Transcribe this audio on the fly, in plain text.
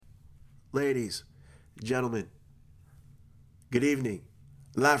Ladies, gentlemen, good evening.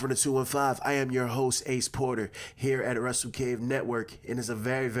 Live from the 215, I am your host, Ace Porter, here at Wrestle Cave Network. And it's a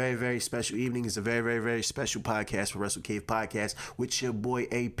very, very, very special evening. It's a very, very, very special podcast for Wrestle Cave Podcast with your boy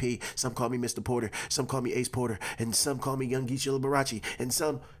AP. Some call me Mr. Porter, some call me Ace Porter, and some call me Young Geechee Liberace, and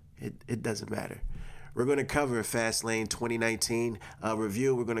some, it doesn't matter. We're going to cover Fastlane 2019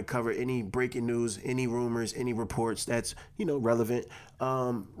 review. We're going to cover any breaking news, any rumors, any reports that's, relevant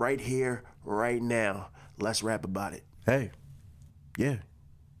right here, right now. Let's rap about it. Hey, yeah,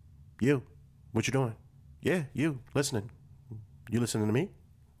 you, what you doing? Yeah, you, listening. You listening to me?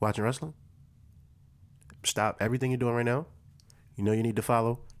 Watching wrestling? Stop everything you're doing right now. You know you need to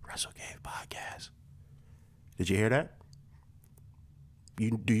follow Wrestle Cave Podcast. Did you hear that?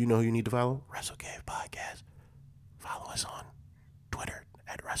 Do you know who you need to follow? Wrestle Cave Podcast. Follow us on Twitter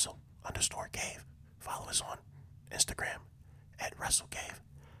at Wrestle_Cave. Follow us on Instagram at Wrestle Cave.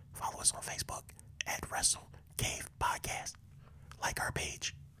 Follow us on Facebook at Wrestle Cave Podcast. Like our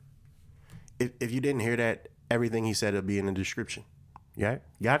page. If you didn't hear that, everything he said will be in the description. Yeah?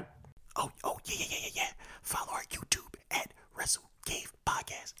 Got it? Oh, yeah. Follow our YouTube at Wrestle Cave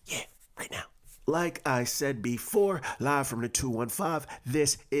Podcast. Yeah, right now. Like I said before, live from the 215,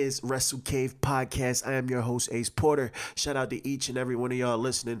 this is Wrestle Cave Podcast. I am your host, Ace Porter. Shout out to each and every one of y'all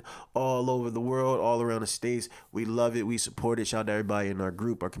listening all over the world, all around the states. We love it. We support it. Shout out to everybody in our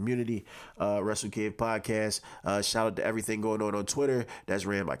group, our community, Wrestle Cave Podcast. Shout out to everything going on Twitter. That's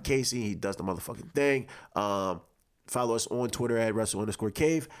ran by Casey. He does the motherfucking thing. Follow us on Twitter at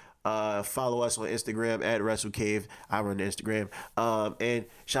Wrestle_Cave. Follow us on Instagram at WrestleCave. I run the Instagram. And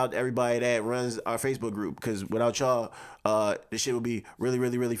shout out to everybody that runs our Facebook group, because without y'all, this shit would be really,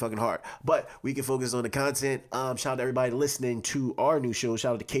 really, really fucking hard. But we can focus on the content. Shout out to everybody listening to our new show.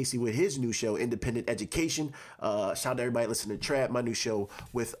 Shout out to Casey with his new show, Independent Education. Shout out to everybody listening to Trap, my new show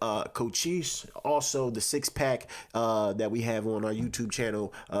with Cochise. Also, the Six Pack that we have on our YouTube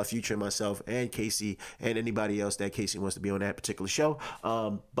channel, featuring myself and Casey and anybody else that Casey wants to be on that particular show.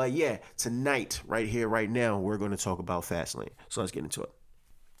 But yeah, tonight, right here, right now, we're going to talk about Fastlane. So let's get into it.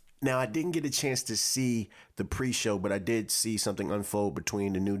 Now, I didn't get a chance to see the pre-show, but I did see something unfold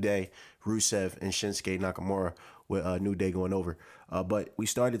between the New Day, Rusev, and Shinsuke Nakamura, with New Day going over. But we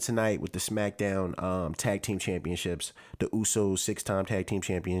started tonight with the SmackDown Tag Team Championships, the Usos 6-time Tag Team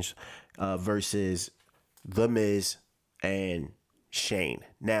Champions versus The Miz and Shane.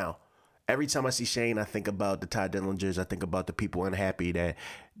 Now, every time I see Shane, I think about the Ty Dillingers. I think about the people unhappy that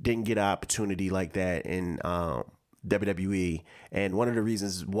didn't get an opportunity like that in WWE. And one of the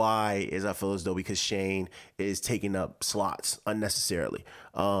reasons why is I feel as though because Shane is taking up slots unnecessarily.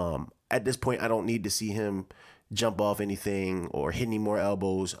 At this point, I don't need to see him jump off anything or hit any more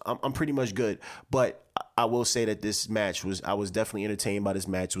elbows. I'm pretty much good. But I will say that this match I was definitely entertained by this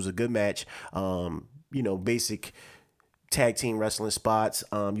match. It was a good match. Basic tag team wrestling spots.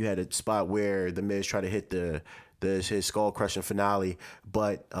 You had a spot where The Miz tried to hit his skull crushing finale,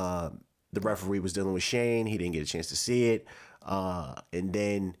 but the referee was dealing with Shane. He didn't get a chance to see it. And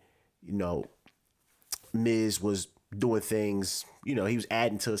then, Miz was doing things, he was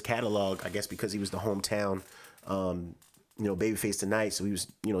adding to his catalog, I guess, because he was the hometown, babyface tonight. So he was,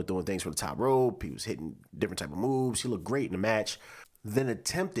 doing things from the top rope. He was hitting different type of moves. He looked great in the match. Then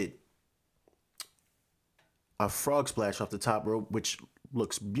attempted a frog splash off the top rope, which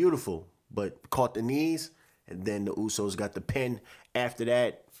looks beautiful, but caught the knees. And then the Usos got the pin. After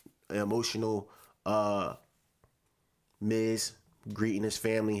that, emotional Miz greeting his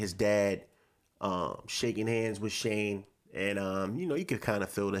family, his dad, shaking hands with Shane. And, you could kind of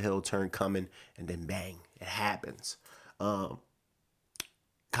feel the heel turn coming. And then bang, it happens. Kind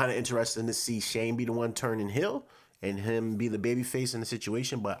of interesting to see Shane be the one turning heel and him be the babyface in the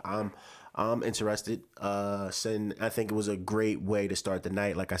situation. But I'm interested. I think it was a great way to start the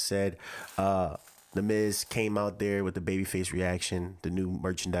night. Like I said, The Miz came out there with the babyface reaction, the new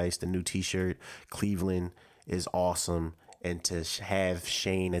merchandise, the new T-shirt. Cleveland is awesome. And to have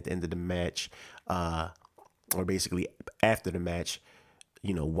Shane at the end of the match, or basically after the match,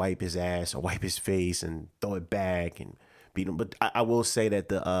 wipe his ass or wipe his face and throw it back and beat him. But I will say that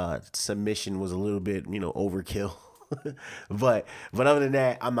the submission was a little bit, overkill. but other than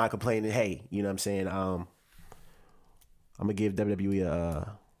that, I'm not complaining. Hey, you know what I'm saying? I'm gonna give WWE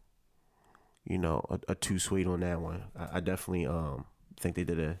a 2 sweet on that one. I definitely think they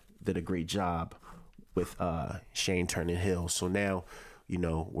did a great job with Shane turning heel. So now,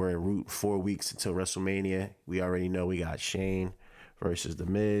 we're en route 4 weeks until WrestleMania. We already know we got Shane versus The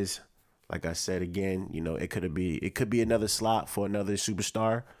Miz. Like I said again, it could be another slot for another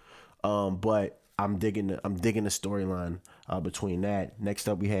superstar. But I'm digging the storyline between that. Next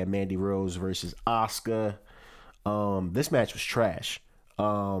up, we had Mandy Rose versus Asuka. This match was trash.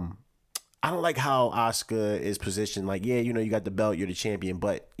 I don't like how Asuka is positioned. Like, yeah, you got the belt, you're the champion,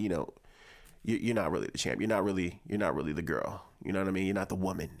 but you're not really the champ. You're not really the girl. You know what I mean? You're not the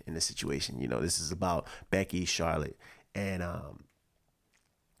woman in the situation. This is about Becky, Charlotte, and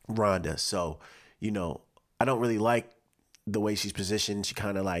Ronda. So, I don't really like the way she's positioned. She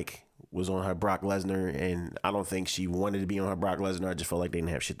kind of like was on her Brock Lesnar, and I don't think she wanted to be on her Brock Lesnar. I just felt like they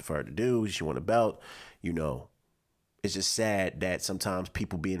didn't have shit for her to do. She won a belt. It's just sad that sometimes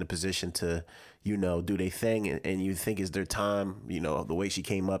people be in a position to, do their thing and you think it's their time. The way she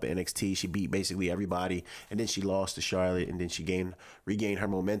came up at NXT, she beat basically everybody, and then she lost to Charlotte, and then she regained her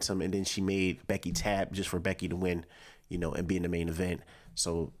momentum, and then she made Becky tap just for Becky to win, and be in the main event.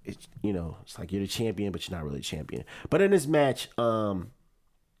 So it's like you're the champion, but you're not really a champion. But in this match,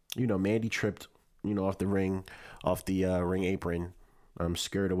 Mandy tripped, off the ring apron,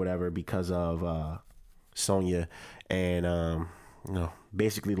 skirt or whatever because of Sonya, and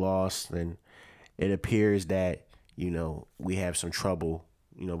basically lost. And it appears that we have some trouble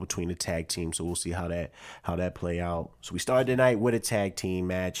between the tag team, so we'll see how that play out. So we started the night with a tag team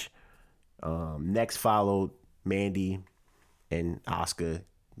match. Next followed Mandy and Asuka.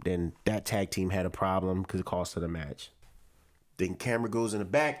 Then that tag team had a problem because it cost her the match. Then camera goes in the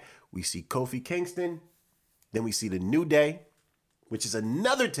back, we see Kofi Kingston. Then we see the New Day, which is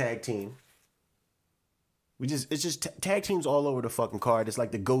another tag team. It's just tag teams all over the fucking card. It's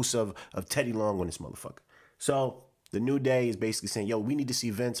like the ghost of Teddy Long on this motherfucker. So the New Day is basically saying, yo, we need to see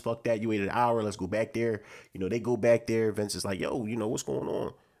Vince. Fuck that. You waited an hour. Let's go back there. They go back there. Vince is like, yo, what's going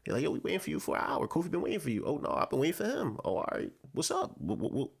on? They're like, yo, we waiting for you for an hour. Kofi been waiting for you. Oh, no, I've been waiting for him. Oh, all right. What's up?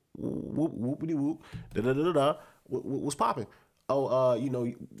 Whoop-de-whoop. Da-da-da-da-da. What's popping? Oh,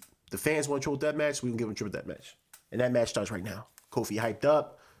 the fans want triple that match. We can give them triple that match. And that match starts right now. Kofi hyped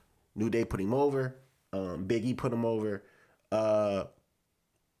up. New Day put him over. Big E put him over.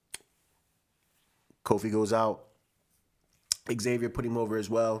 Kofi goes out. Xavier put him over as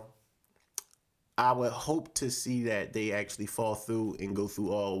well. I would hope to see that they actually fall through and go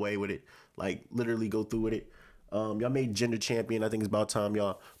through all the way with it. Like, literally go through with it. Y'all made gender champion. I think it's about time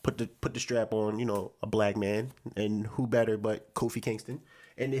y'all put the strap on, a black man. And who better but Kofi Kingston.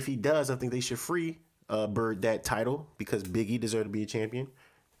 And if he does, I think they should free Bird that title because Big E deserves to be a champion.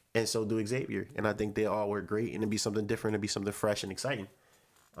 And so do Xavier. And I think they all work great. And it'd be something different. It'd be something fresh and exciting.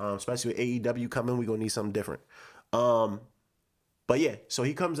 Especially with AEW coming, we're going to need something different. But yeah, so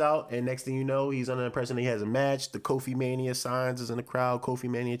he comes out, and next thing you know, he's under the impression he has a match. The Kofi Mania signs is in the crowd. Kofi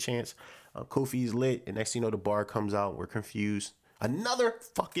Mania chants. Kofi's lit. And next thing you know, the bar comes out. We're confused. Another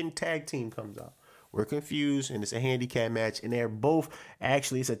fucking tag team comes out. We're confused, and it's a handicap match. And they're both,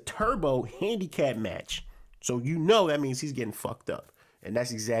 actually, it's a turbo handicap match. So that means he's getting fucked up. And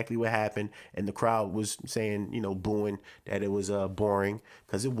that's exactly what happened. And the crowd was saying, booing that it was boring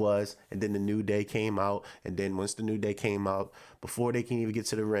because it was. And then the New Day came out. And then once the New Day came out, before they can even get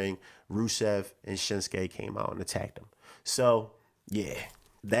to the ring, Rusev and Shinsuke came out and attacked them. So, yeah,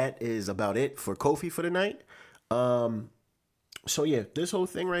 that is about it for Kofi for the night. So, yeah, this whole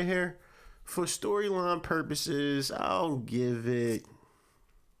thing right here, for storyline purposes, I'll give it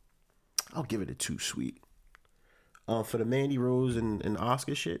a 2 sweet. For the Mandy Rose and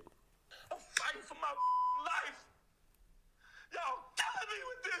Asuka shit. I'm fighting for my life. Y'all killing me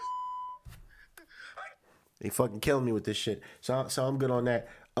with this. They fucking killing me with this shit. So I'm good on that.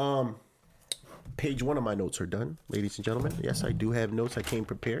 Page 1 of my notes are done, ladies and gentlemen. Yes, I do have notes. I came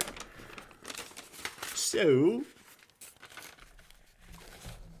prepared. So,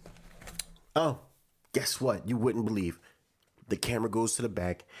 guess what? You wouldn't believe. The camera goes to the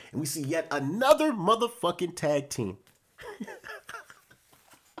back, and we see yet another motherfucking tag team.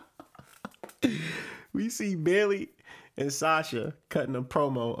 We see Bayley and Sasha cutting a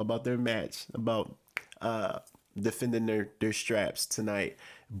promo about their match, about defending their straps tonight.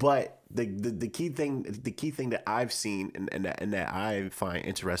 But the key thing that I've seen and that I find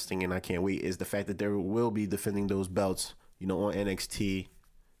interesting and I can't wait is the fact that they will be defending those belts, on NXT,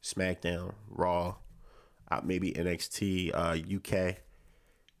 SmackDown, Raw. Maybe NXT UK.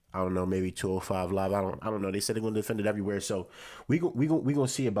 I don't know, maybe 205 Live. I don't know. They said they're going to defend it everywhere. So we gonna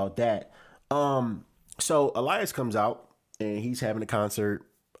see about that. So Elias comes out and he's having a concert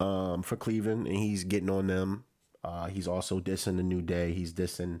for Cleveland and he's getting on them. He's also dissing the New Day. He's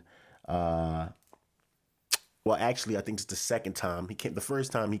dissing well, actually, I think it's the second time. The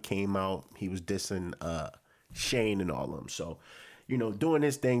first time he came out, he was dissing Shane and all of them. So doing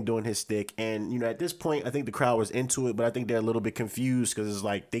his thing, doing his stick. And, at this point, I think the crowd was into it, but I think they're a little bit confused because it's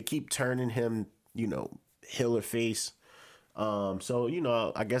like they keep turning him, heel or face.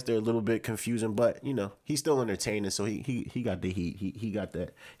 So I guess they're a little bit confusing, but he's still entertaining. So he got the heat. He got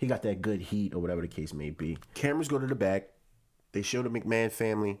that good heat or whatever the case may be. Cameras go to the back. They show the McMahon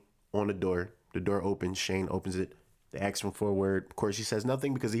family on the door. The door opens. Shane opens it. They ask him for a word. Of course, he says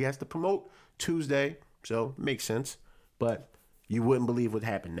nothing because he has to promote Tuesday. So makes sense. But you wouldn't believe what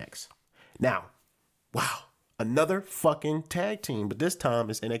happened next. Now, wow, another fucking tag team, but this time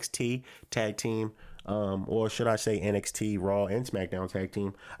it's NXT tag team. Or should I say NXT Raw and SmackDown tag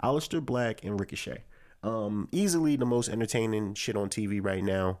team, Aleister Black and Ricochet. Easily the most entertaining shit on TV right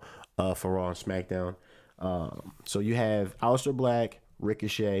now for Raw and SmackDown. So you have Aleister Black,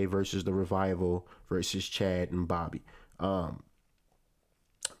 Ricochet versus The Revival versus Chad and Bobby.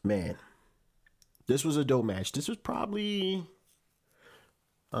 Man, this was a dope match. This was probably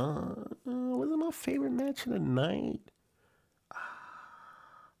was it my favorite match of the night?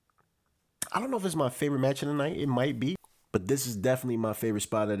 I don't know if it's my favorite match of the night. It might be. But this is definitely my favorite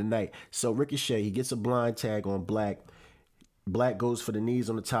spot of the night. So Ricochet, he gets a blind tag on Black. Black goes for the knees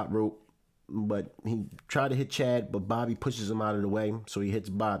on the top rope. But he tried to hit Chad, but Bobby pushes him out of the way. So he hits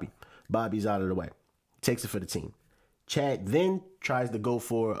Bobby. Bobby's out of the way. Takes it for the team. Chad then tries to go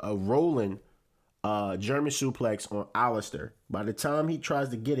for a rolling German suplex on Aleister. By the time he tries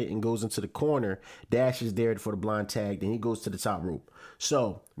to get it and goes into the corner, Dash is there for the blind tag. Then he goes to the top rope.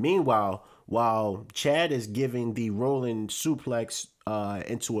 So meanwhile, while Chad is giving the rolling suplex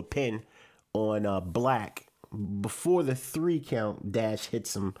into a pin on Black, before the 3 count, Dash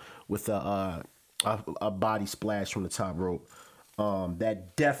hits him with a body splash from the top rope.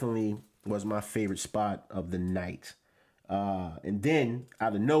 That definitely was my favorite spot of the night. And then,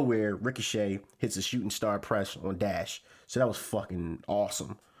 out of nowhere, Ricochet hits a shooting star press on Dash. So that was fucking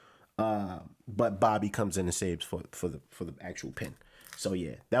awesome. But Bobby comes in and saves for the actual pin. So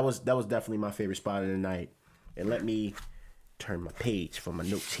yeah, that was definitely my favorite spot of the night. And let me turn my page for my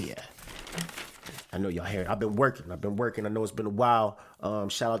notes here. I know y'all hear it. I've been working. I know it's been a while.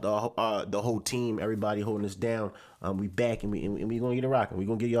 Shout out to the whole team, everybody holding us down. We back and we gonna get it rocking. We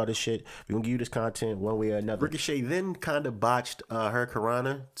gonna give y'all this shit. We gonna give you this content one way or another. Ricochet then kind of botched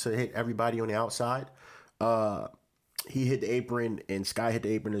Hurricanrana to hit everybody on the outside. He hit the apron and Sky hit the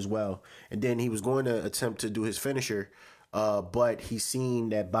apron as well. And then he was going to attempt to do his finisher. But he seen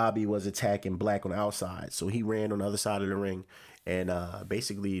that Bobby was attacking Black on the outside. So he ran on the other side of the ring and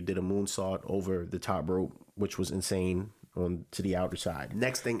basically did a moonsault over the top rope, which was insane, on to the outer side.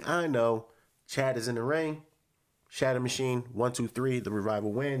 Next thing I know, Chad is in the ring. Shatter Machine, 1, 2, 3. The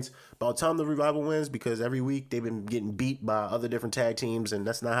Revival wins. About time the Revival wins, because every week they've been getting beat by other different tag teams, and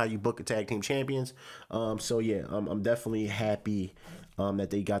that's not how you book a tag team champions. So yeah, I'm definitely happy that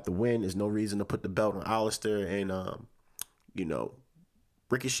they got the win. There's no reason to put the belt on Aleister and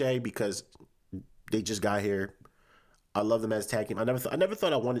Ricochet, because they just got here. I love them as a tag team. I never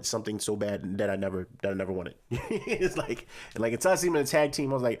thought I wanted something so bad that I never wanted. It's like until I see them in a tag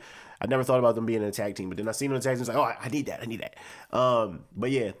team, I was like, I never thought about them being in a tag team. But then I see them in a tag team, I was like, oh, I need that.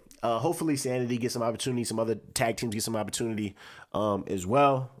 But yeah, hopefully Sanity gets some opportunity. Some other tag teams get some opportunity as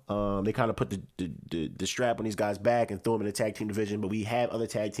well. They kind of put the strap on these guys' back and throw them in the tag team division. But we have other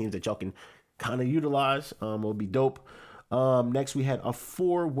tag teams that y'all can kind of utilize. It'll be dope. Next, we had a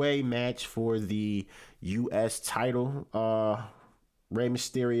 4-way match for the U.S. title. Rey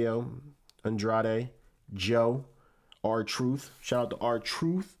Mysterio, Andrade, Joe, R-Truth. Shout out to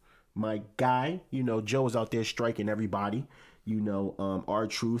R-Truth, my guy. Joe was out there striking everybody.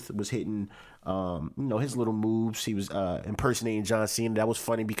 R-Truth was hitting, his little moves. He was impersonating John Cena. That was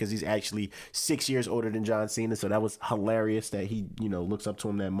funny because he's actually 6 years older than John Cena. So that was hilarious that he, looks up to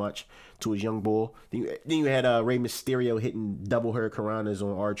him that much, to his young bull. Then you had Rey Mysterio hitting double Hurricanranas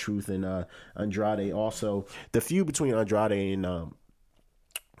on R-Truth and Andrade. Also, the feud between Andrade and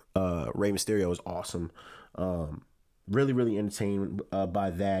Rey Mysterio was awesome. Really, really entertained by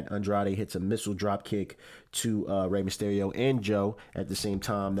that. Andrade hits a missile drop kick to Rey Mysterio and Joe at the same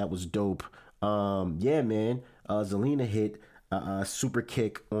time. That was dope. Yeah, man. Zelina hit a super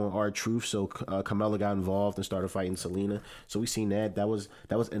kick on R-Truth, so Carmella got involved and started fighting Zelina. So we seen that. That was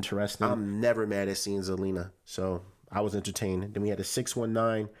interesting. I'm never mad at seeing Zelina, so I was entertained. Then we had a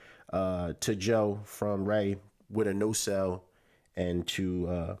 619 to Joe from Rey with a no sell, and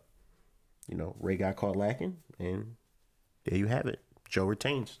to Rey got caught lacking, and there you have it. Joe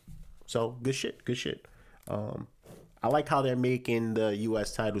retains. So good shit. I like how they're making the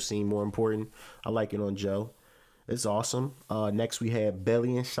U.S. title seem more important. I like it on Joe. It's awesome. Next we had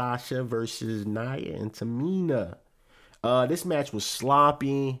Bayley and Sasha versus Nia and Tamina. This match was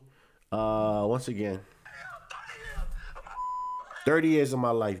sloppy. Once again, 30 years of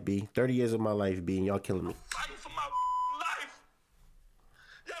my life, B. 30 years of my life, B, and y'all killing me. Fighting for my life.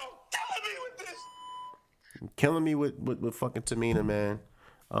 Killing me with fucking Tamina, man.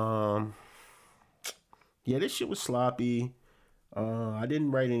 Um, yeah, this shit was sloppy. I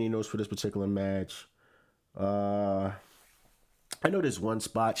didn't write any notes for this particular match. Uh, I know there's one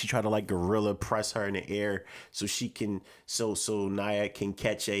spot she tried to like gorilla press her in the air so she can so Nia can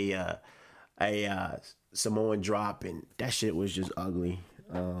catch a Samoan drop, and that shit was just ugly.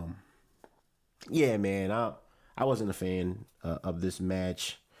 Yeah, man, I wasn't a fan of this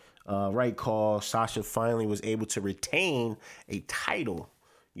match. Right call. Sasha finally was able to retain a title,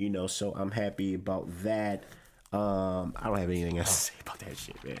 so I'm happy about that. I don't have anything else to say about that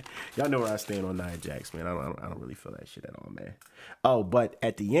shit, man. Y'all know where I stand on Nia Jax, man. I don't really feel that shit at all, man. Oh, but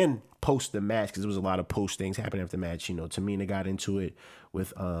at the end, post the match, because there was a lot of post things happening after the match. Tamina got into it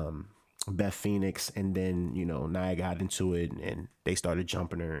with Beth Phoenix, and then Nia got into it, and they started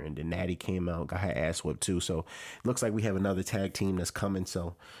jumping her, and then Natty came out, got her ass whipped too. So it looks like we have another tag team that's coming.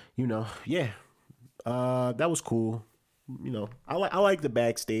 So yeah, that was cool. I like the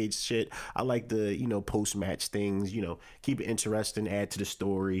backstage shit. I like the post match things. Keep it interesting, add to the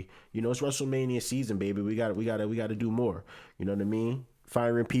story. It's WrestleMania season, baby. We got to do more. You know what I mean?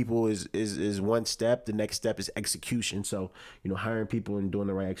 Firing people is one step. The next step is execution. So hiring people and doing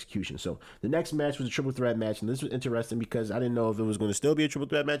the right execution. So the next match was a triple threat match, and this was interesting because I didn't know if it was going to still be a triple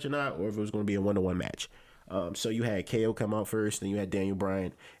threat match or not, or if it was going to be a 1-on-1 match. So you had KO come out first, then you had Daniel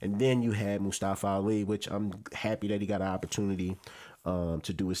Bryan, and then you had Mustafa Ali, which I'm happy that he got an opportunity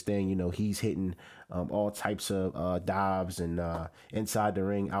to do his thing. He's hitting all types of dives and inside the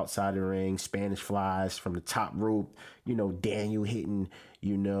ring, outside the ring, Spanish flies from the top rope. Daniel hitting,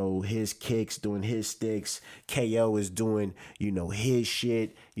 his kicks, doing his sticks. KO is doing, his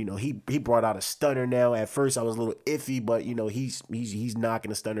shit. He brought out a stunner now. At first I was a little iffy, but he's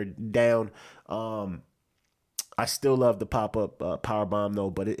knocking a stunner down. I still love the pop-up power bomb though,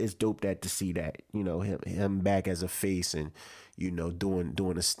 but it's dope to see that him back as a face and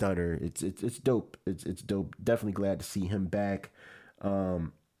doing a stunner. It's dope. It's dope. Definitely glad to see him back.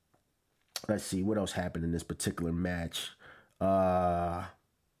 Let's see what else happened in this particular match. I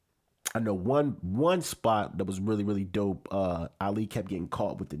know one spot that was really really dope. Ali kept getting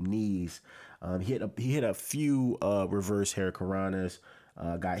caught with the knees. He hit a few reverse hurricanranas.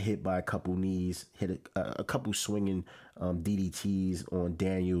 Got hit by a couple knees, hit a couple swinging DDTs on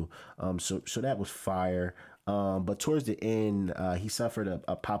Daniel. So that was fire. But towards the end, he suffered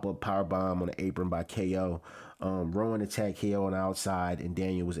a pop-up power bomb on the apron by KO. Rowan attacked KO on the outside, and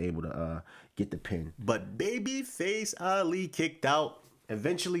Daniel was able to get the pin. But babyface Ali kicked out.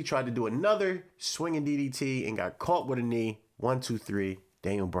 Eventually tried to do another swinging DDT and got caught with a knee. 1, 2, 3.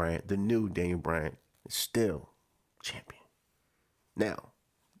 Daniel Bryan, the new Daniel Bryan, is still champion. Now,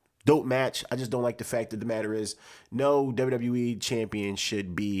 dope match. I just don't like the fact that the matter is no WWE champion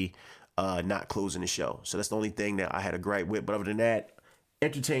should be not closing the show. So that's the only thing that I had a gripe with. But other than that,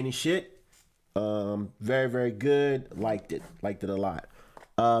 entertaining shit. Very, very good. Liked it a lot.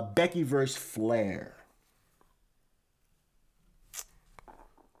 Becky versus Flair.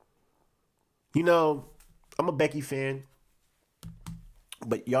 I'm a Becky fan,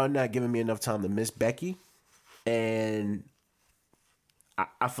 but y'all not giving me enough time to miss Becky. And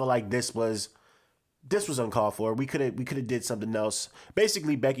I feel like this was uncalled for. We could have did something else.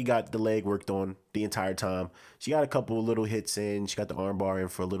 Basically, Becky got the leg worked on the entire time. She got a couple of little hits in. She got the arm bar in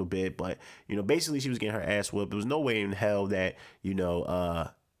for a little bit, but basically she was getting her ass whooped. There was no way in hell that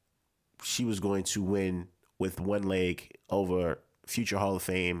she was going to win with one leg over future Hall of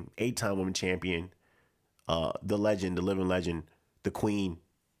Fame, 8-time women champion, the legend, the living legend, the queen,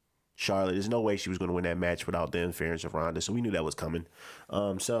 Charlotte. There's no way she was going to win that match without the interference of Ronda. So we knew that was coming.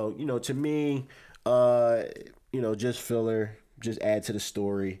 So to me, just filler, just add to the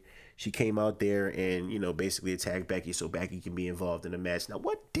story. She came out there and, basically attacked Becky so Becky can be involved in the match. Now,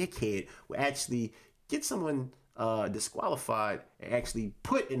 what dickhead would actually get someone disqualified and actually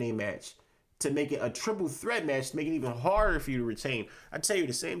put in a match to make it a triple threat match to make it even harder for you to retain? I tell you,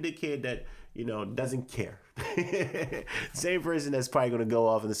 the same dickhead that, doesn't care. Same person that's probably going to go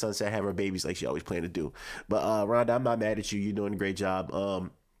off in the sunset, have her babies like she always planned to do. But Ronda, I'm not mad at you. You're doing a great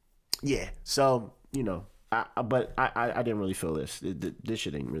job. Yeah, so, I didn't really feel this. This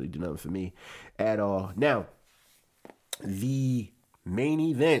shit ain't really do nothing for me at all. Now, the main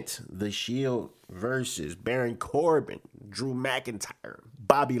event, The Shield versus Baron Corbin, Drew McIntyre,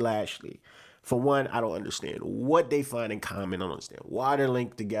 Bobby Lashley. For one, I don't understand what they find in common. I don't understand why they're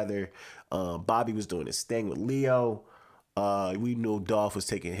linked together. Bobby was doing his thing with Leo. We knew Dolph was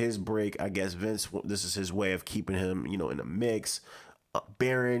taking his break. I guess Vince, this is his way of keeping him, in the mix.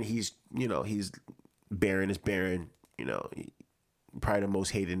 Baron, Baron is Baron. Probably the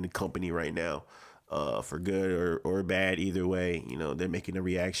most hated in the company right now. for good or bad, either way. You know, they're making a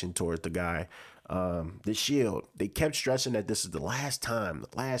reaction towards the guy. The Shield, they kept stressing that this is the last time,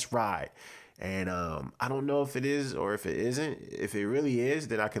 the last ride. And I don't know if it is or if it isn't. If it really is,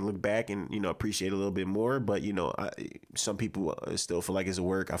 then I can look back and, you know, appreciate a little bit more. But, you know, some people still feel like it's a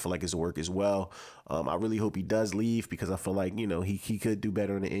work. I feel like it's a work as well. I really hope he does leave, because I feel like, you know, he could do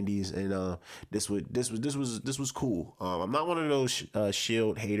better in the Indies. And this was cool. I'm not one of those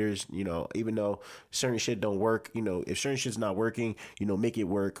Shield haters, you know, even though certain shit don't work. You know, if certain shit's not working, you know, make it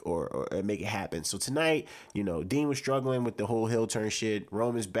work or make it happen. So tonight, you know, Dean was struggling with the whole heel turn shit.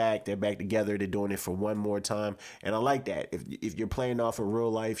 Roman's back. They're back together. They're doing it for one more time, and I like that. If you're playing off of real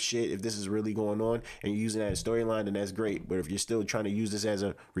life shit, if this is really going on and you're using that as storyline, then that's great. But if you're still trying to use this as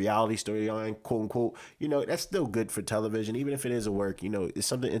a reality storyline, quote unquote, you know, that's still good for television, even if it is a work. You know, it's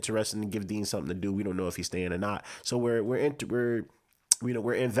something interesting to give Dean something to do. We don't know if he's staying or not, so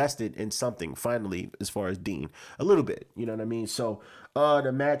we're invested in something finally as far as Dean a little bit. You know what I mean? So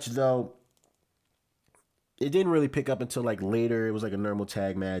the match though, it didn't really pick up until like later. It was like a normal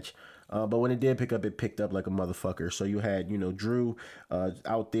tag match. But when it did pick up, it picked up like a motherfucker. So you had, you know, Drew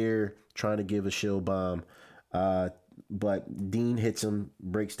out there trying to give a shield bomb. But Dean hits him,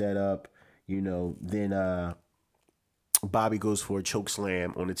 breaks that up. You know, then Bobby goes for a choke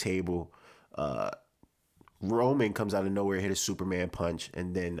slam on the table. Roman comes out of nowhere, hit a Superman punch,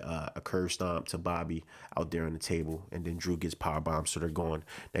 and then a curve stomp to Bobby out there on the table. And then Drew gets powerbombed, so they're going.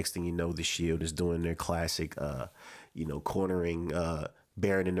 Next thing you know, the Shield is doing their classic, you know, cornering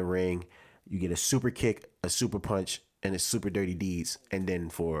Baron in the ring. You get a super kick, a super punch, and a super dirty deeds, and then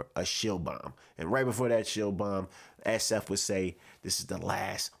for a shield bomb. And right before that shield bomb, SF would say, "This is the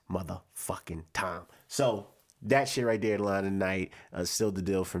last motherfucking time." So that shit right there, the line of the night, still the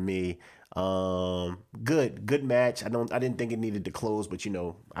deal for me. Good match. I didn't think it needed to close, but you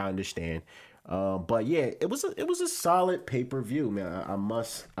know, I understand. But yeah, it was a solid pay-per-view, man. I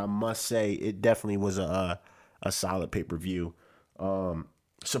must say it definitely was a solid pay-per-view.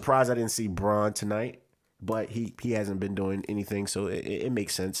 Surprised I didn't see Braun tonight, but he hasn't been doing anything, so it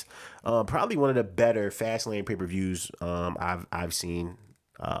makes sense. Probably one of the better Fastlane pay-per-views I've seen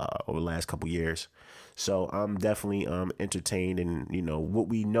over the last couple years. So I'm definitely entertained, and you know what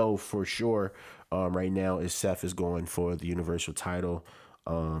we know for sure right now is Seth is going for the Universal title.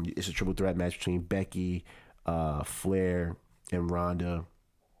 It's a triple threat match between Becky, Flair, and Ronda.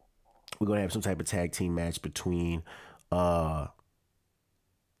 We're gonna have some type of tag team match between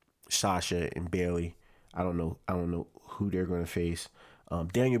Sasha and Bayley. I don't know who they're gonna face.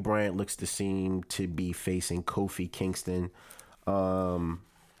 Daniel Bryan looks to seem to be facing Kofi Kingston.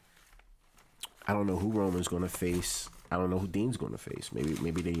 I don't know who Roman's gonna face. I don't know who Dean's gonna face.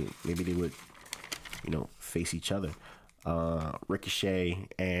 Maybe they would, you know, face each other. Ricochet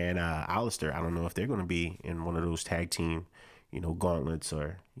and Alistair. I don't know if they're gonna be in one of those tag team, you know, gauntlets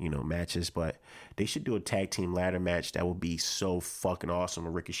or, you know, matches, but they should do a tag team ladder match. That would be so fucking awesome.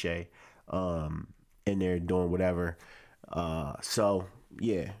 With Ricochet, in there doing whatever. So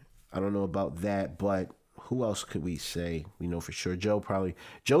yeah, I don't know about that, but who else could we say? We know for sure. Joe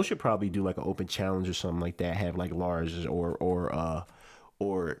should probably do like an open challenge or something like that. Have like Lars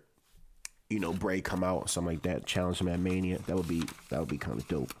or you know, Bray come out or something like that. Challenge him at Mania. That would be kind of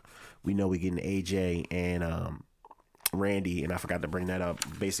dope. We know we're getting AJ and Randy, and I forgot to bring that up.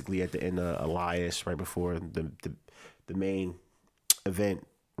 Basically at the end of Elias, right before the main event,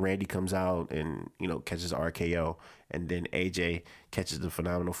 Randy comes out and, you know, catches RKO, and then AJ catches the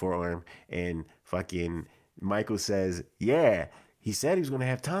phenomenal forearm, and fucking Michael says, "Yeah, he said he was gonna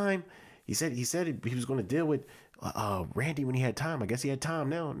have time. He said he was gonna deal with Randy when he had time. I guess he had time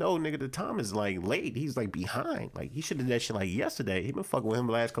now. No, nigga, the time is like late. He's like behind. Like he should have done that shit like yesterday. He been fucking with him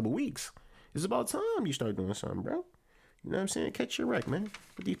the last couple weeks. It's about time you start doing something, bro. You know what I'm saying? Catch your wreck, man.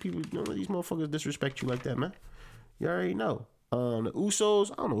 But these people, don't let these motherfuckers disrespect you like that, man. You already know. The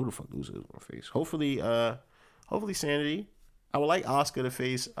Usos, I don't know who the fuck the Usos gonna face. Hopefully Sanity. I would like Asuka to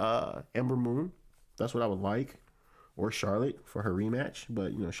face Ember Moon. That's what I would like. Or Charlotte for her rematch.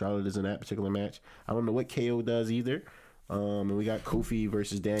 But, you know, Charlotte is in that particular match. I don't know what KO does either. And we got Kofi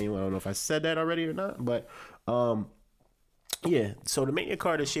versus Daniel. I don't know if I said that already or not. But, yeah. So the Mania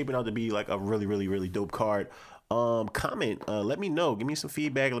card is shaping out to be like a really, really, really dope card. Comment, let me know, give me some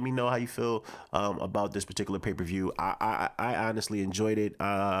feedback, let me know how you feel about this particular pay-per-view. I honestly enjoyed it.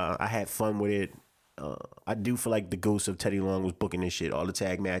 I had fun with it. I do feel like the ghost of Teddy Long was booking this shit, all the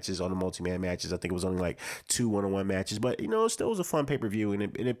tag matches, all the multi-man matches. I think it was only like 2 one-on-one matches, but you know, it still was a fun pay-per-view, and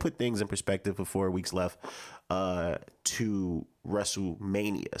it put things in perspective with 4 weeks left to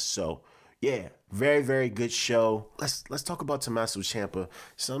WrestleMania. So yeah, very, very good show. Let's talk about Tommaso Ciampa.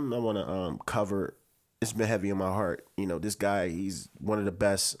 Something I want to cover it's been heavy on my heart. You know, this guy, he's one of the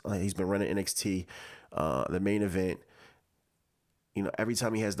best. He's been running NXT, the main event. You know, every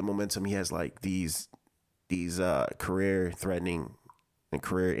time he has the momentum, he has like these career threatening and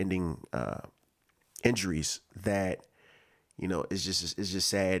career ending injuries that, you know, it's just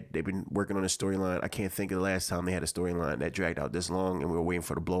sad. They've been working on a storyline. I can't think of the last time they had a storyline that dragged out this long, and we were waiting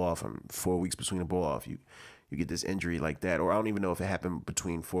for the blow off. And 4 weeks between the blow off, you get this injury like that, or I don't even know if it happened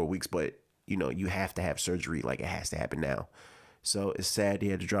between 4 weeks, but you know, you have to have surgery. Like, it has to happen now. So it's sad he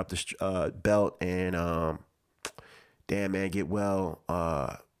had to drop the belt. And damn, man, get well.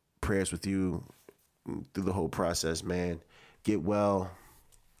 Prayers with you through the whole process, man. Get well.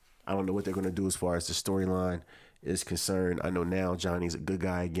 I don't know what they're gonna do as far as the storyline is concerned. I know now Johnny's a good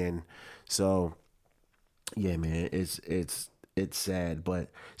guy again. So yeah, man, it's sad.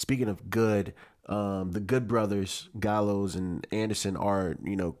 But speaking of good, the Good brothers, Gallows and Anderson, are,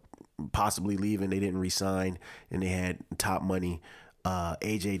 you know, possibly leaving. They didn't resign, and they had top money.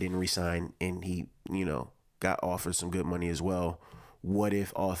 AJ didn't resign, and he, you know, got offered some good money as well. What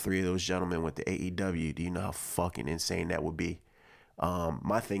if all three of those gentlemen went to AEW? Do you know how fucking insane that would be?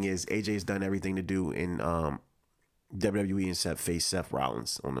 My thing is, AJ's done everything to do in WWE except face Seth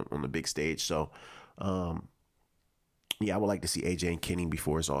Rollins on the big stage. So, yeah, I would like to see AJ and Kenny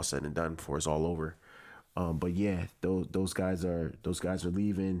before it's all said and done, before it's all over. But yeah, those guys are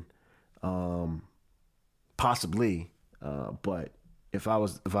leaving, possibly. But if I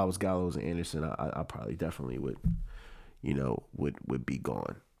was Gallows and Anderson, I probably definitely would, you know, would be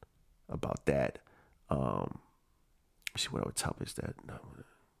gone about that. See what other topics that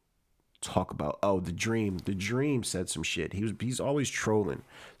talk about. Oh, the Dream said some shit. He's always trolling.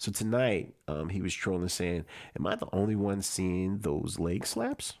 So tonight, he was trolling, saying, "Am I the only one seeing those leg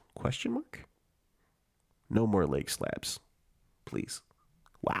slaps? Question mark. No more leg slaps, please."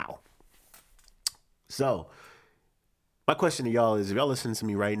 Wow. So my question to y'all is, if y'all listening to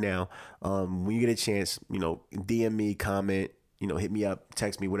me right now, when you get a chance, you know, DM me, comment, you know, hit me up,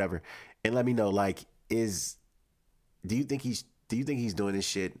 text me, whatever, and let me know, like, do you think he's doing this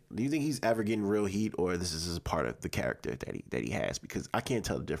shit? Do you think he's ever getting real heat, or this is a part of the character that he has? Because I can't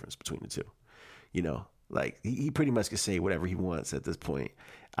tell the difference between the two. You know, like, he pretty much can say whatever he wants at this point.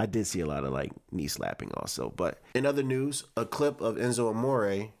 I did see a lot of like knee slapping also. But in other news, a clip of Enzo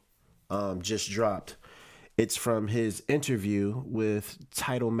Amore just dropped. It's from his interview with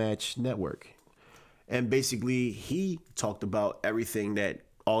Title Match Network. And basically, he talked about everything that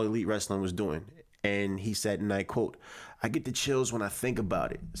All Elite Wrestling was doing. And he said, and I quote, "I get the chills when I think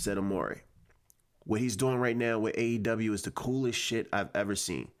about it," said Amore. "What he's doing right now with AEW is the coolest shit I've ever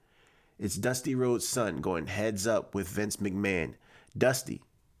seen. It's Dusty Rhodes' son going heads up with Vince McMahon. Dusty,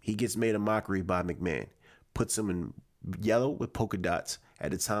 he gets made a mockery by McMahon, puts him in yellow with polka dots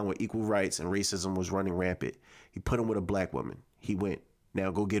at a time where equal rights and racism was running rampant. He put him with a black woman. He went, now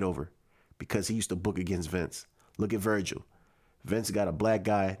go get over, because he used to book against Vince. Look at Virgil. Vince got a black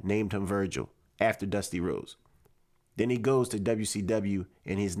guy, named him Virgil, after Dusty Rhodes. Then he goes to WCW,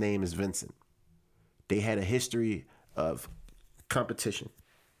 and his name is Vincent. They had a history of competition.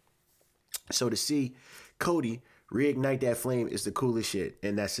 So to see Cody reignite that flame is the coolest shit,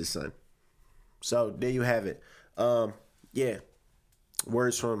 and that's his son." So there you have it. Yeah,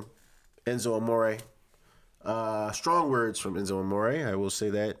 words from Enzo Amore. Strong words from Enzo Amore, I will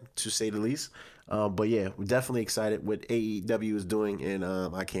say that, to say the least. But yeah, we're definitely excited what AEW is doing, and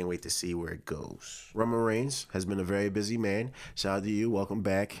I can't wait to see where it goes. Roman Reigns has been a very busy man. Shout out to you. Welcome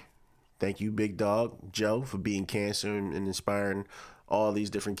back. Thank you, Big Dog Joe, for being cancer and inspiring all these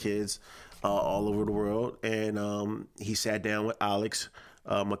different kids all over the world. And he sat down with Alex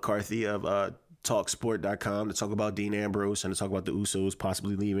McCarthy of TalkSport.com to talk about Dean Ambrose and to talk about the Usos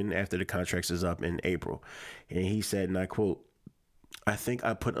possibly leaving after the contract is up in April. And he said, and I quote, "I think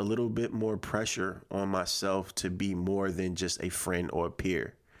I put a little bit more pressure on myself to be more than just a friend or a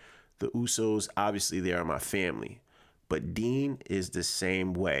peer. The Usos, obviously, they are my family, but Dean is the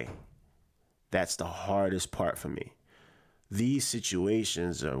same way. That's the hardest part for me. These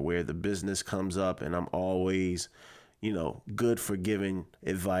situations are where the business comes up, and I'm always, good for giving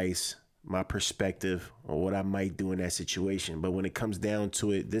advice, my perspective, or what I might do in that situation. But when it comes down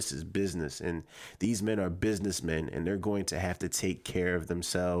to it, this is business, and these men are businessmen, and they're going to have to take care of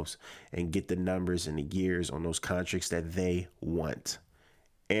themselves and get the numbers and the years on those contracts that they want.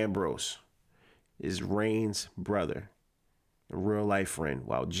 Ambrose is Reigns' brother, a real-life friend,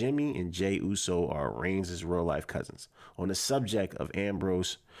 while Jimmy and Jey Uso are Reigns' real-life cousins. On the subject of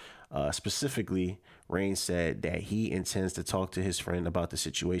Ambrose Specifically, Reigns said that he intends to talk to his friend about the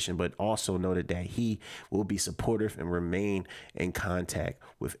situation, but also noted that he will be supportive and remain in contact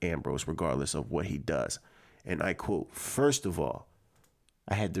with Ambrose regardless of what he does. And I quote, "First of all,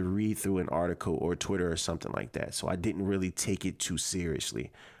 I had to read through an article or Twitter or something like that, so I didn't really take it too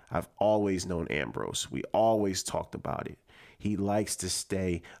seriously. I've always known Ambrose. We always talked about it. He likes to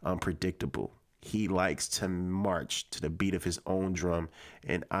stay unpredictable. He likes to march to the beat of his own drum,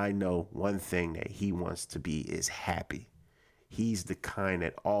 and I know one thing that he wants to be is happy. He's the kind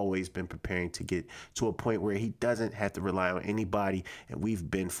that always been preparing to get to a point where he doesn't have to rely on anybody. And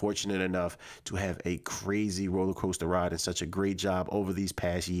we've been fortunate enough to have a crazy roller coaster ride and such a great job over these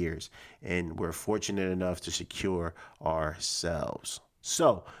past years. And we're fortunate enough to secure ourselves.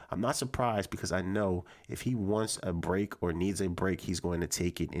 So I'm not surprised because I know if he wants a break or needs a break, he's going to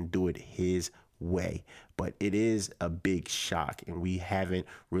take it and do it his way. But it is a big shock and we haven't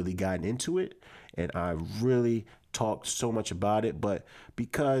really gotten into it. And I really talked so much about it, but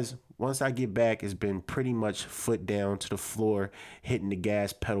because once I get back, it's been pretty much foot down to the floor, hitting the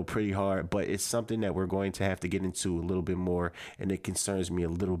gas pedal pretty hard, but it's something that we're going to have to get into a little bit more, and it concerns me a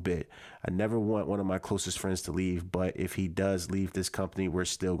little bit. I never want one of my closest friends to leave, but if he does leave this company, we're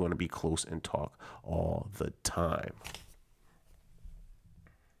still going to be close and talk all the time.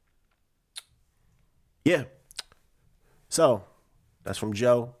 Yeah. So, that's from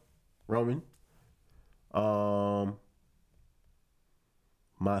Joe Roman.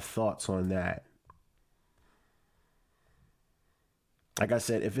 My thoughts on that. Like I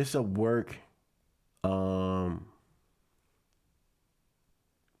said, if it's a work, then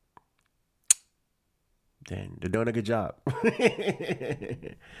they're doing a good job.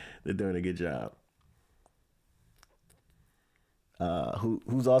 They're doing a good job.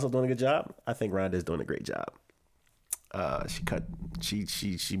 Who's also doing a good job? I think Ronda's doing a great job.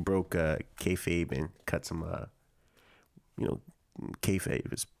 She broke kayfabe and cut some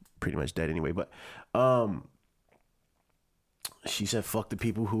kayfabe is pretty much dead anyway, but she said fuck the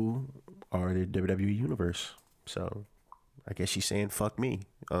people who are the WWE universe. So I guess she's saying fuck me.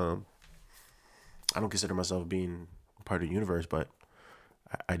 I don't consider myself being part of the universe, but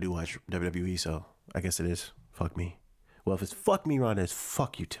I do watch WWE, so I guess it is fuck me. Well, if it's fuck me, Ronda, it's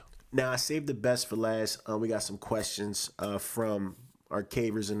fuck you too. Now, I saved the best for last. We got some questions from our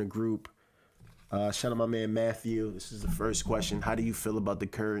cavers in the group. Shout out my man Matthew. This is the first question. How do you feel about the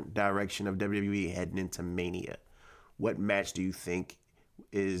current direction of WWE heading into Mania? What match do you think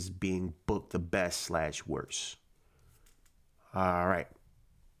is being booked the best / worse? All right.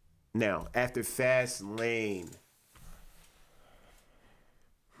 Now, after Fastlane,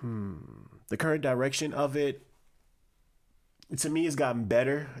 the current direction of it, to me, has gotten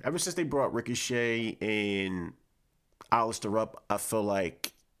better. Ever since they brought Ricochet and Alistair up, I feel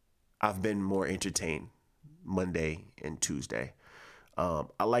like I've been more entertained Monday and Tuesday.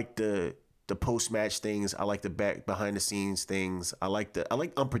 I like the post-match things. I like the behind the scenes things. I like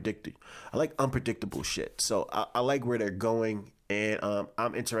unpredictable shit. So I like where they're going, and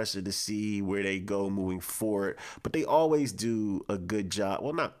I'm interested to see where they go moving forward. But they always do a good job.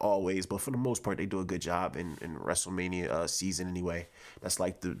 Well, not always, but for the most part, they do a good job in WrestleMania season anyway. That's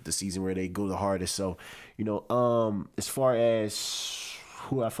like the season where they go the hardest. So, as far as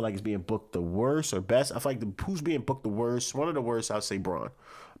who I feel like is being booked the worst or best, I feel like who's being booked the worst. One of the worst, I'd say Braun.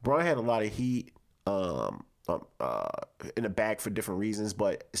 Braun had a lot of heat in the bag for different reasons,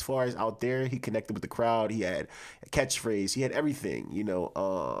 but as far as out there, he connected with the crowd. He had a catchphrase. He had everything,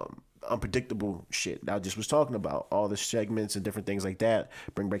 unpredictable shit I just was talking about. All the segments and different things like that.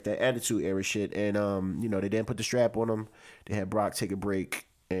 Bring back that Attitude Era shit. And, they didn't put the strap on him. They had Brock take a break,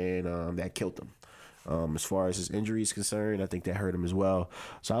 and that killed him. As far as his injury is concerned, I think that hurt him as well.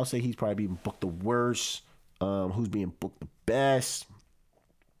 So I'll say he's probably being booked the worst. Who's being booked the best?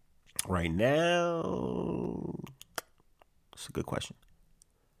 Right now, it's a good question.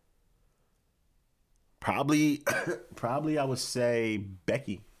 Probably I would say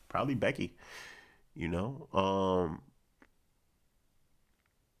Becky. Probably Becky.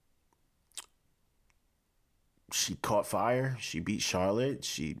 She caught fire. She beat Charlotte.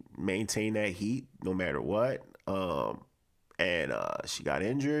 She maintained that heat no matter what. And she got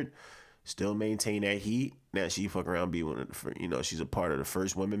injured. Still maintain that heat. Now she fuck around be one of the she's a part of the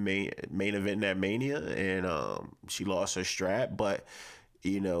first women main event in that Mania, and she lost her strap, but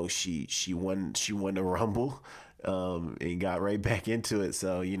she won the Rumble, and got right back into it.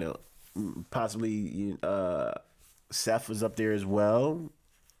 So possibly Seth was up there as well.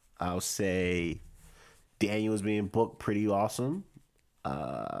 I'll say Daniel's being booked pretty awesome. Who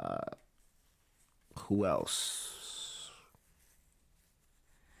else?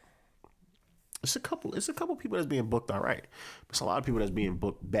 It's a couple people that's being booked all right. It's a lot of people that's being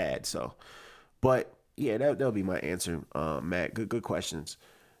booked bad. So, but yeah, that'll be my answer. Matt, good questions.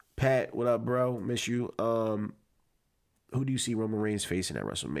 Pat, what up, bro? Miss you. Who do you see Roman Reigns facing at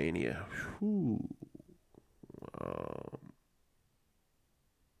WrestleMania? Whew.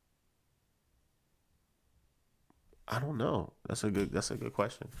 I don't know. That's a good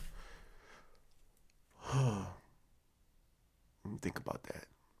question. Let me think about that.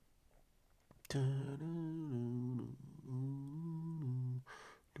 I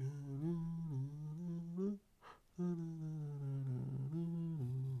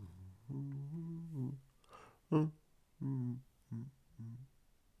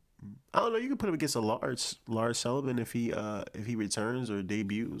don't know. You can put him against a Lars Sullivan if he returns or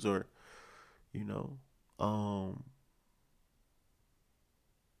debuts or you know, um,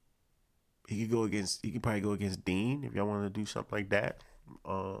 he could probably go against Dean if y'all want to do something like that.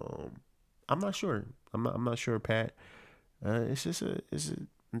 Um, I'm not sure. I'm not sure, Pat. It's just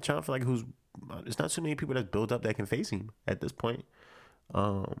I'm trying to feel like who's. It's not too many people that's built up that can face him at this point.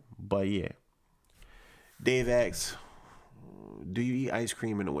 But yeah, Dave asks, do you eat ice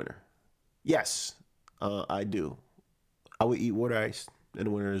cream in the winter? Yes, I do. I would eat water ice in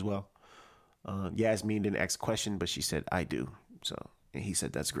the winter as well. Yasmin didn't ask a question, but she said I do. So, and he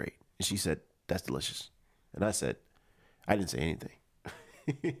said that's great, and she said that's delicious, and I said I didn't say anything.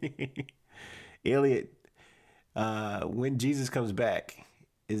 Elliot, when Jesus comes back,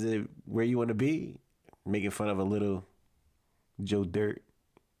 is it where you want to be? Making fun of a little Joe Dirt.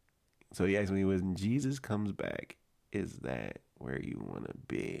 So he asked me, when Jesus comes back, is that where you want to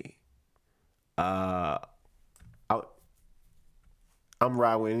be? Uh, I, I'm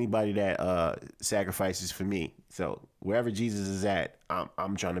riding with anybody that sacrifices for me. So wherever Jesus is at,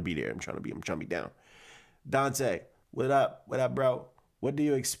 I'm trying to be there. I'm trying to be down. Dante, what up? What up, bro? What do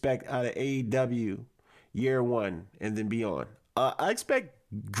you expect out of AEW year one and then beyond? I expect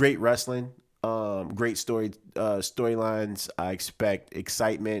great wrestling, great storylines. I expect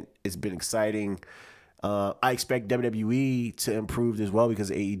excitement. It's been exciting. I expect WWE to improve as well because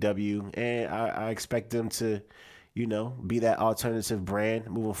of AEW, and I expect them to, be that alternative brand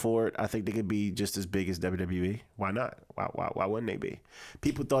moving forward. I think they could be just as big as WWE. Why not? Why wouldn't they be?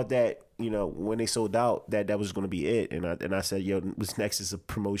 People thought that when they sold out that was going to be it, and I said, yo, what's next is a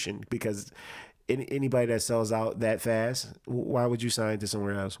promotion because anybody that sells out that fast, why would you sign to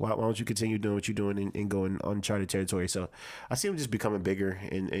somewhere else? Why don't you continue doing what you're doing and go in uncharted territory? So I see them just becoming bigger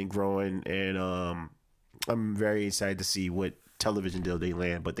and growing, and I'm very excited to see what television deal they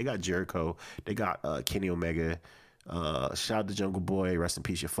land. But they got Jericho, they got Kenny Omega. Shout out to Jungle Boy, rest in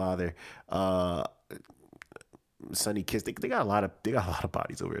peace, your father. Sonny Kiss, they got a lot of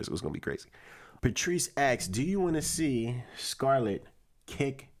bodies over here, so it's gonna be crazy. Patrice asks, do you want to see Scarlett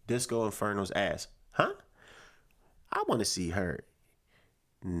kick Disco Inferno's ass? Huh? I want to see her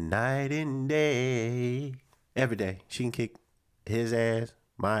night and day. Every day. She can kick his ass,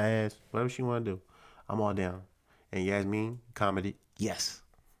 my ass, whatever she want to do. I'm all down. And Yasmin, comedy, yes.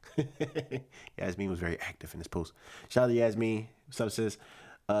 Yasmin was very active in this post. Shout out to Yasmin. What's up, sis?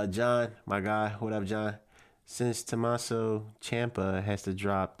 John, my guy. What up, John? Since Tommaso Ciampa has to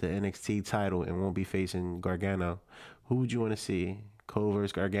drop the NXT title and won't be facing Gargano, who would you want to see? Cole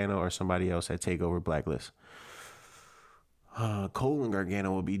versus Gargano or somebody else at TakeOver Blacklist? Cole and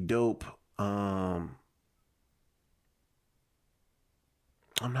Gargano would be dope. I'm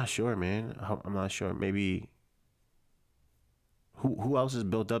not sure, man. I'm not sure. Maybe who else is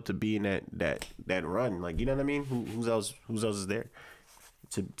built up to be in that run? Like, you know what I mean? Who else is there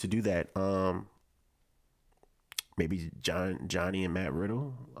to do that? Maybe Johnny and Matt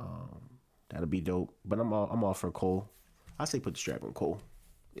Riddle. That'll be dope. But I'm all for Cole. I say put the strap on Cole.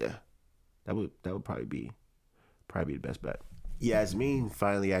 Yeah, that would probably be the best bet. Yasmin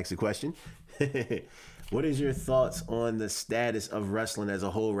finally asked a question. What is your thoughts on the status of wrestling as a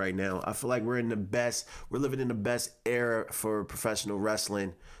whole right now? I feel like we're living in the best era for professional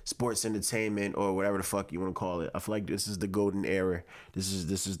wrestling, sports entertainment, or whatever the fuck you want to call it. I feel like this is the golden era. This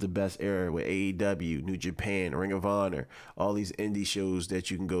is the best era with AEW, New Japan, Ring of Honor, all these indie shows that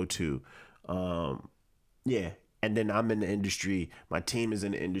you can go to. Yeah. And then I'm in the industry. My team is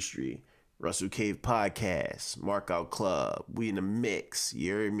in the industry. Russell Cave Podcast, Markout Club. We in the mix.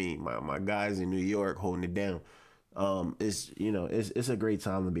 You hear me? My guys in New York holding it down. It's a great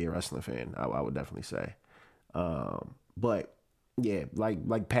time to be a wrestling fan. I would definitely say. But yeah,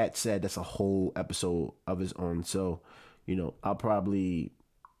 like Pat said, that's a whole episode of his own. So, I'll probably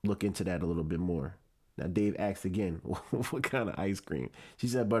look into that a little bit more. Now Dave asked again, what kind of ice cream? She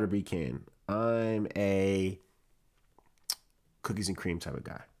said butter pecan. I'm a cookies and cream type of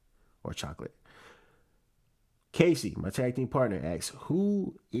guy. Or chocolate. Casey, my tag team partner, asks,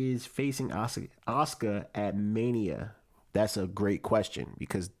 who is facing Asuka at Mania? That's a great question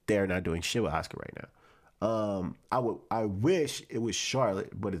because they're not doing shit with Asuka right now. I wish it was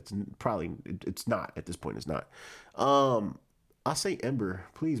Charlotte, but it's not at this point. It's not. I'll say Ember.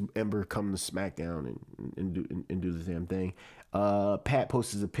 Please, Ember, come to SmackDown and do the damn thing. Pat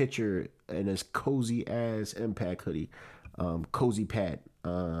posted a picture in his cozy ass Impact hoodie. Cozy Pat.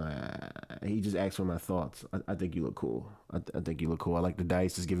 He just asked for my thoughts. I think you look cool. I think you look cool. I like the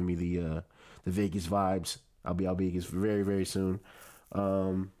dice. It's giving me the Vegas vibes. I'll be Vegas very, very soon.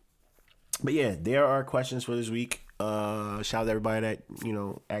 But yeah, there are questions for this week. Shout out to everybody that,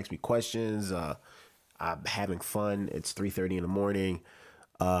 asked me questions. I'm having fun. It's 3:30 in the morning.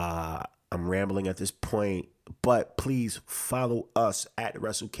 I'm rambling at this point, but please follow us at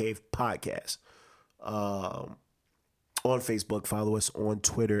Wrestle Cave Podcast. On Facebook, follow us on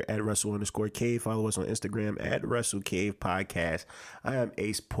Twitter at Wrestle_Cave. Follow us on Instagram at Wrestle Cave Podcast. I am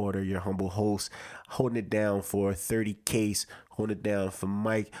Ace Porter, your humble host, holding it down for 30 Case, holding it down for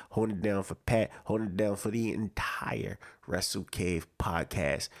Mike, holding it down for Pat, holding it down for the entire Wrestle Cave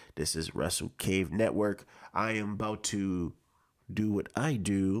Podcast. This is Wrestle Cave Network. I am about to do what I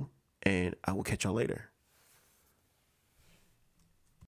do, and I will catch y'all later.